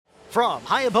From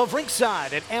high above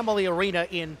ringside at Amalie Arena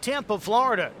in Tampa,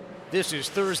 Florida, this is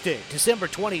Thursday, December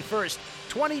 21st,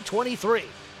 2023,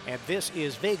 and this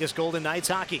is Vegas Golden Knights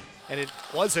hockey. And it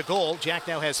was a goal. Jack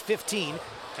now has 15.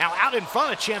 Now out in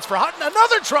front, a chance for Hutton.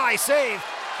 Another try, save.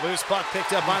 Loose puck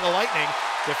picked up by the Lightning.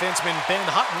 Defenseman Ben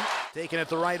Hutton taken at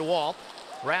the right wall.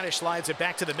 Radish slides it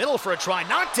back to the middle for a try.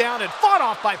 Knocked down and fought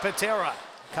off by Patera.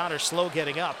 Connor Slow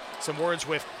getting up. Some words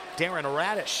with Darren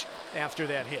Radish after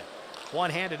that hit.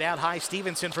 One-handed out high,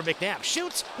 Stevenson for McNabb.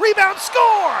 Shoots, rebound,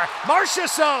 score!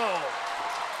 Marchessault!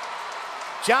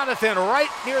 Jonathan right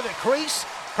near the crease.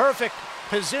 Perfect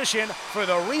position for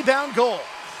the rebound goal.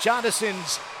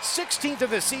 Jonathan's 16th of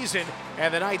the season,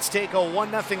 and the Knights take a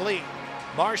 1-0 lead.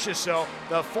 Marchessault,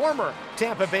 the former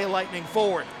Tampa Bay Lightning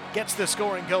forward, gets the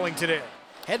scoring going today.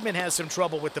 Hedman has some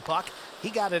trouble with the puck. He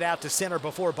got it out to center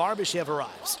before Barbashev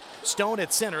arrives. Stone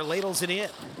at center ladles it in.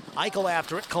 Eichel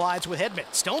after it collides with Hedman.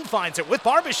 Stone finds it with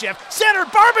Barbashev. Center,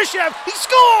 Barbashev, he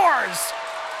scores!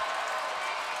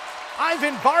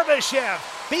 Ivan Barbashev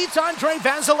beats Andrei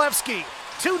Vasilevsky.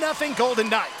 2-0 Golden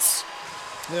Knights.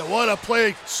 Yeah, what a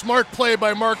play. Smart play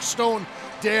by Mark Stone.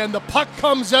 Dan, the puck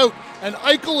comes out, and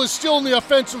Eichel is still in the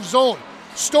offensive zone.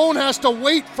 Stone has to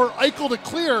wait for Eichel to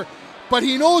clear, but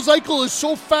he knows Eichel is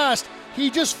so fast, he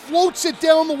just floats it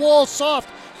down the wall soft.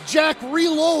 Jack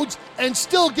reloads and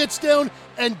still gets down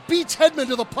and beats Hedman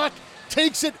to the puck,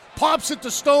 takes it, pops it to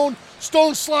Stone.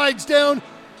 Stone slides down,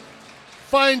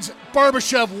 finds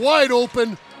Barbashev wide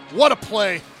open. What a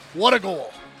play. What a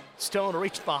goal. Stone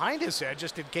reached behind his head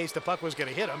just in case the puck was going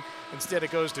to hit him. Instead,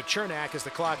 it goes to Chernak as the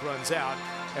clock runs out,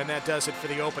 and that does it for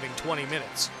the opening 20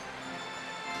 minutes.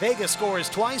 Vegas scores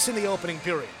twice in the opening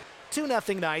period.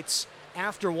 2-0 Knights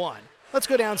after one. Let's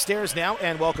go downstairs now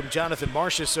and welcome Jonathan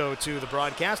Marchessault to the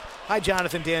broadcast. Hi,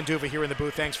 Jonathan. Dan Duva here in the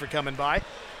booth. Thanks for coming by.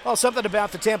 Well, something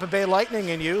about the Tampa Bay Lightning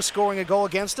and you scoring a goal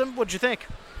against them. What'd you think?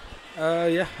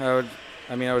 Yeah, I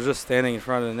was just standing in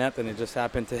front of the net, and it just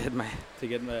happened to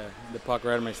get the puck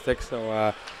right on my stick. So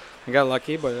I got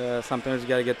lucky, but sometimes you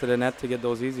got to get to the net to get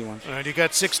those easy ones. And you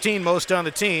got 16 most on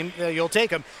the team. You'll take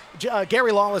them.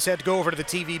 Gary Lawless had to go over to the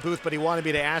TV booth, but he wanted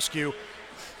me to ask you,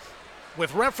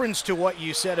 with reference to what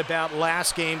you said about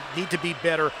last game, need to be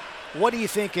better, what do you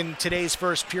think in today's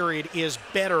first period is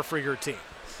better for your team?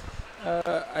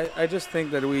 I just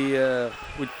think that we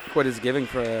what is giving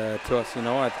to us. You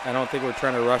know, I don't think we're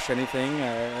trying to rush anything.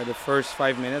 The first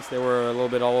 5 minutes they were a little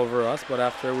bit all over us, but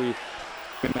after we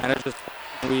managed to,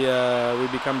 we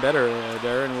become better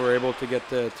there, and we're able to get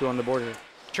two on the board here.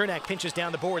 Chernak pinches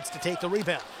down the boards to take the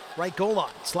rebound. Right goal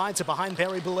line, slides it behind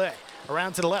Barry Boulet.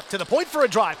 Around to the left, to the point for a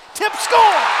drive. Tip,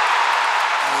 score!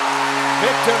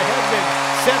 Victor Hedman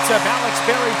sets up Alex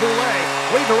Barry Boulet.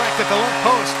 Redirect at the left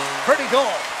post. Pretty goal.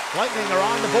 Lightning are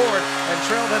on the board and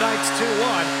trail the Knights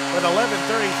 2-1 with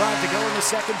 11:35 to go in the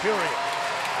second period.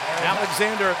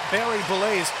 Alexander Barry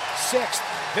Boulet's sixth.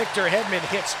 Victor Hedman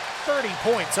hits 30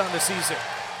 points on the season.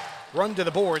 Run to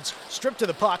the boards, stripped to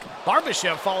the puck.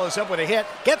 Barbashev follows up with a hit,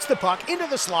 gets the puck into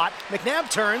the slot. McNabb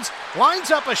turns,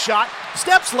 lines up a shot,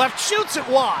 steps left, shoots it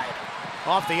wide.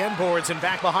 Off the end boards and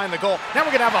back behind the goal. Now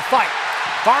we're going to have a fight.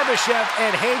 Barbashev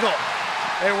and Hagel.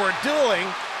 They were dueling,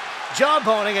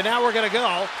 jawboning, and now we're going to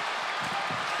go.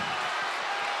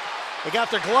 They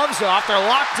got their gloves off, they're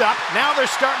locked up. Now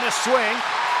they're starting to swing.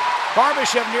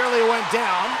 Barbashev nearly went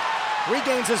down.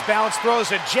 Regains his balance, throws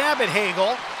a jab at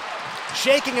Hagel.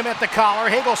 Shaking him at the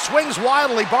collar. Hagel swings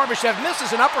wildly. Barbashev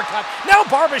misses an uppercut. Now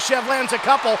Barbashev lands a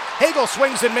couple. Hagel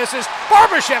swings and misses.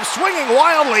 Barbashev swinging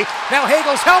wildly. Now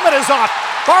Hagel's helmet is off.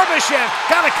 Barbashev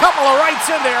got a couple of rights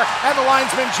in there, and the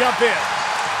linesmen jump in.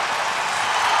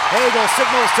 Hagel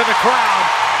signals to the crowd.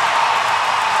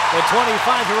 The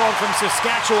 25-year-old from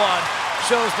Saskatchewan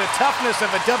shows the toughness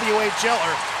of a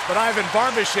WHLer, but Ivan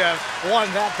Barbashev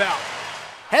won that bout.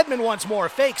 Hedman once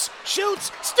more fakes,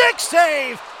 shoots, stick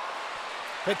save!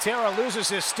 Patera loses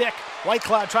his stick.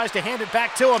 Whitecloud tries to hand it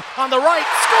back to him. On the right,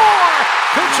 score!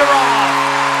 Kucherov!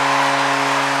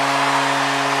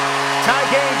 Tie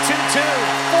game 2-2,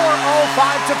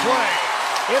 4:05 to play.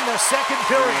 In the second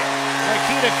period,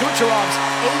 Nikita Kucherov's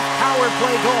 8th power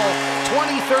play goal,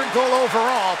 23rd goal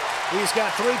overall. He's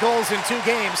got 3 goals in 2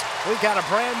 games. We've got a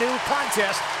brand new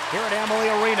contest here at Amalie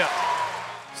Arena.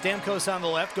 Stamkos on the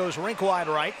left, goes rink wide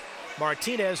right.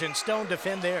 Martinez and Stone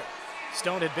defend there.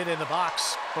 Stone had been in the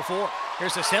box before.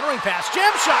 Here's a centering pass.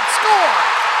 Jam shot. Score!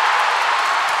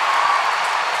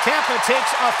 Tampa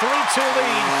takes a 3-2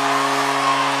 lead.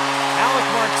 Alec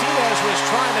Martinez was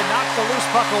trying to knock the loose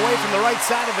puck away from the right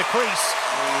side of the crease,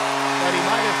 but he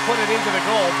might have put it into the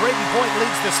goal. Braden Point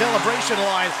leads the celebration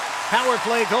line. Power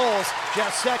play goals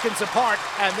just seconds apart,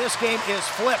 and this game is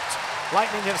flipped.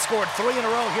 Lightning have scored 3 in a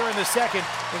row here in the second,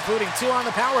 including 2 on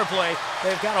the power play.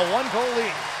 They've got a 1-goal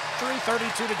lead.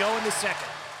 3:32 to go in the second.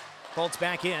 Bolts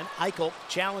back in. Eichel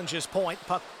challenges Point.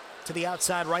 Puck to the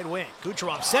outside right wing.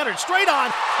 Kucherov centered straight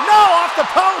on. No, off the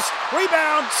post.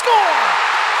 Rebound. Score!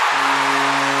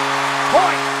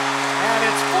 Point. And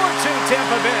it's 4-2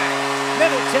 Tampa Bay.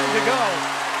 Minute 10 to go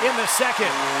in the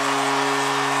second.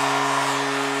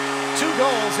 2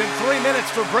 goals in 3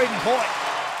 minutes for Braden Point.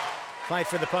 Fight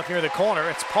for the puck near the corner.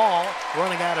 It's Paul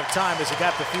running out of time as he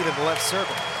got the feet in the left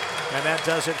circle. And that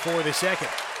does it for the second.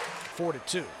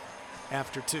 4-2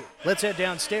 after 2. Let's head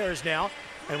downstairs now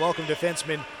and welcome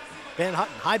defenseman Ben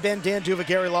Hutton. Hi, Ben. Dan Duva,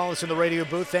 Gary Lawless in the radio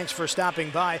booth. Thanks for stopping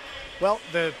by. Well,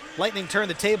 the Lightning turned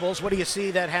the tables. What do you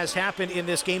see that has happened in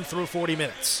this game through 40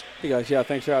 minutes? Hey, guys. Yeah,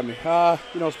 thanks for having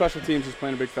me. Special teams is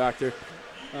playing a big factor.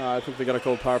 I think they got a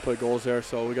couple power play goals there,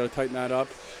 so we got to tighten that up.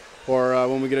 Or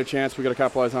when we get a chance, we got to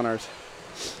capitalize on ours.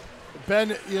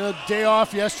 Ben, day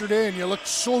off yesterday, and you looked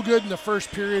so good in the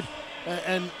first period.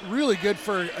 And really good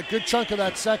for a good chunk of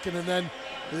that second, and then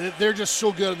they're just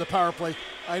so good in the power play.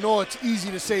 I know it's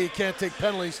easy to say you can't take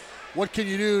penalties. What can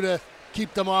you do to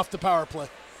keep them off the power play?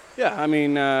 Yeah, I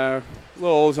mean, a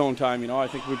little ozone time, I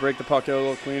think we break the puck out a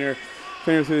little cleaner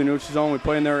through the neutral zone. We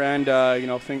play in their end,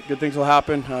 think good things will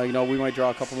happen. We might draw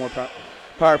a couple more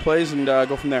power plays and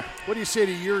go from there. What do you say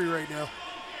to Yuri right now?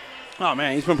 Oh,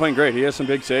 man, he's been playing great. He has some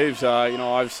big saves.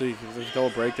 Obviously, there's a couple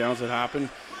breakdowns that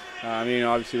happen.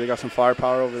 Obviously they got some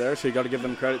firepower over there, so you got to give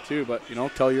them credit too. But,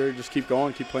 tell Yuri just keep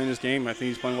going, keep playing his game. I think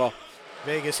he's playing well.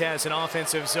 Vegas has an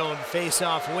offensive zone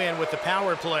face-off win with the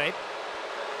power play.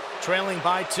 Trailing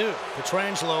by 2.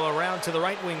 Pietrangelo around to the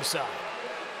right wing side.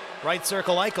 Right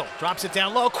circle, Eichel drops it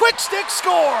down low. Quick stick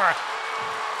score!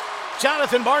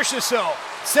 Jonathan Marchessault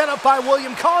set up by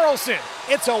William Karlsson.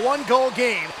 It's a 1-goal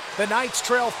game. The Knights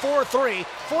trail 4-3,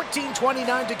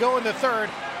 14:29 to go in the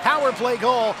third. Power play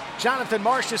goal. Jonathan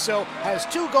Marchessault has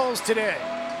 2 goals today,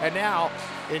 and now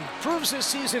improves his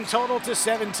season total to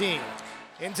 17.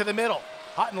 Into the middle,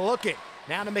 Hutton looking.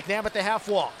 Now to McNabb at the half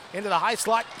wall. Into the high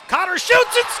slot. Cotter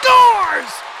shoots and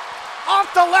scores!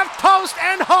 Off the left post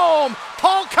and home.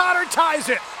 Paul Cotter ties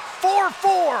it.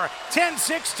 4-4,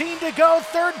 10:16 to go,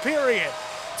 third period.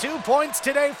 2 points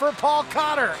today for Paul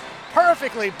Cotter.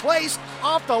 Perfectly placed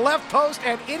off the left post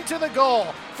and into the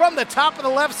goal. From the top of the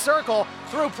left circle,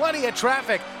 through plenty of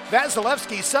traffic.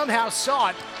 Vasilevsky somehow saw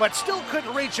it, but still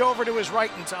couldn't reach over to his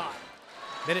right in time.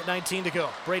 Minute 19 to go.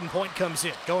 Braden Point comes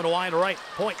in, going to wide right.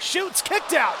 Point shoots,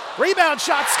 kicked out. Rebound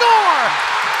shot, score!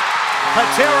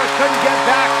 Patera couldn't get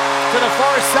back to the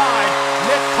far side.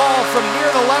 Nick Paul from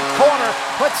near the left corner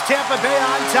puts Tampa Bay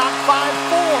on top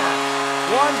 5-4.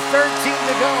 1:13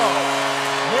 to go.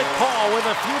 Nick Paul with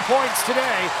a few points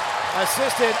today,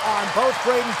 assisted on both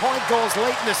Braden Point goals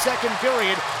late in the second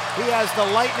period. He has the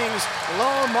Lightning's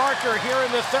lone marker here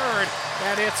in the third,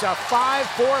 and it's a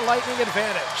 5-4 Lightning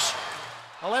advantage.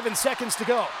 11 seconds to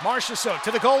go. Marchessault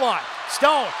to the goal line.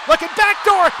 Stone looking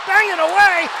backdoor, banging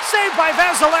away, saved by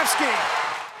Vasilevsky.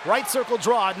 Right circle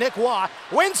draw, Nick Waugh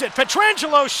wins it.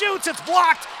 Pietrangelo shoots, it's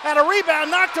blocked, and a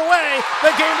rebound knocked away.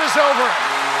 The game is over.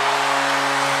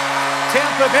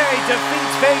 Tampa Bay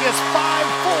defeats Vegas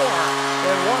 5-4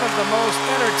 in one of the most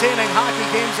entertaining hockey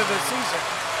games of the season.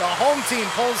 The home team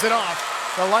pulls it off.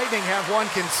 The Lightning have won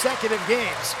consecutive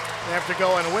games after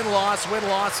going win-loss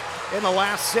in the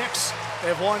last 6.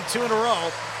 They've won 2 in a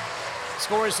row.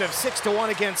 Scores of 6-1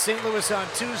 against St. Louis on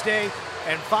Tuesday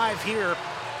and 5 here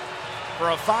for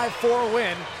a 5-4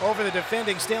 win over the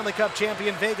defending Stanley Cup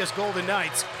champion Vegas Golden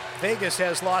Knights. Vegas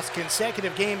has lost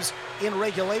consecutive games in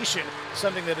regulation,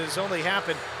 something that has only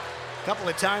happened a couple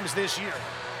of times this year.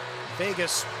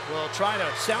 Vegas will try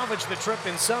to salvage the trip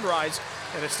in Sunrise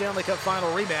in a Stanley Cup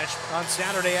final rematch on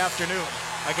Saturday afternoon.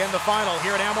 Again, the final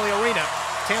here at Amalie Arena.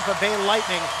 Tampa Bay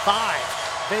Lightning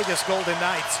 5, Vegas Golden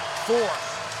Knights 4.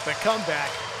 The comeback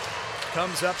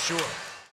comes up short.